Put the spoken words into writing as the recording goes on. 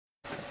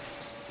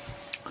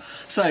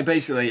So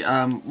basically,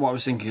 what I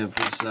was thinking of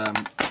was,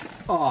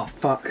 oh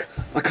fuck,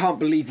 I can't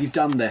believe you've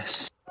done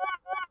this.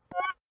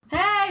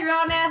 Hey,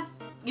 Roneth!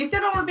 You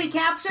still don't want to be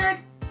captured?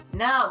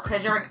 No,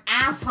 because you're an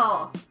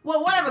asshole.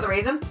 Well, whatever the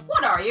reason,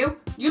 what are you?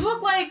 You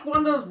look like one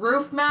of those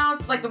roof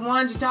mounts, like the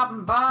ones you top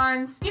in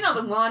barns. You know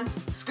the one,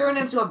 screwing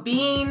into a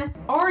bean.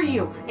 Are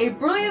you a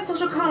brilliant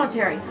social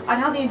commentary on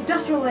how the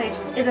industrial age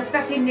is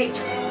affecting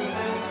nature?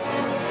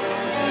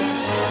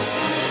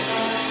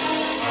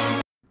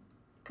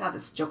 God,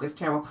 this joke is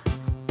terrible.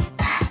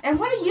 And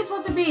what are you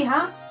supposed to be,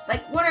 huh?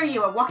 Like, what are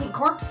you, a walking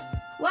corpse?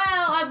 Well,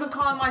 I've been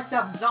calling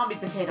myself Zombie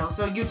Potato,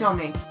 so you tell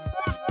me.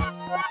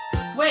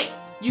 Wait,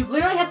 you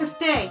literally have to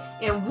stay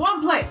in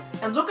one place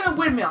and look at a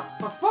windmill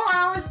for 4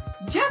 hours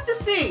just to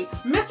see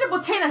Mr.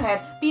 Potato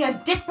Head be a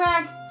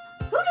dickbag?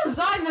 Who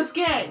designed this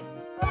game?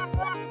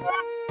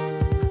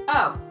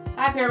 Oh,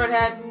 hi Pyramid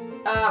Head.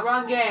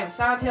 Wrong game.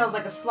 Silent Hill's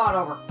like a slot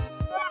over.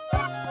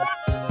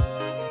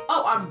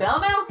 Oh, I'm Bell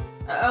now?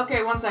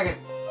 Okay, 1 second.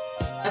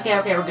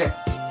 Okay, we're good.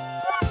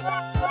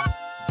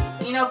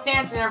 You know,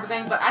 fancy and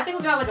everything, but I think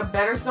we got like a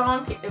better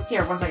song.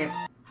 Here, 1 second.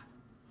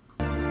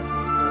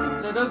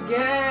 Little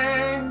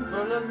game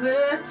for the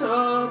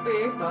little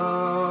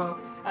people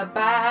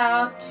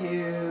about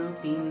to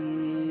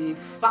be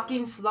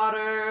fucking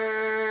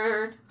slaughtered.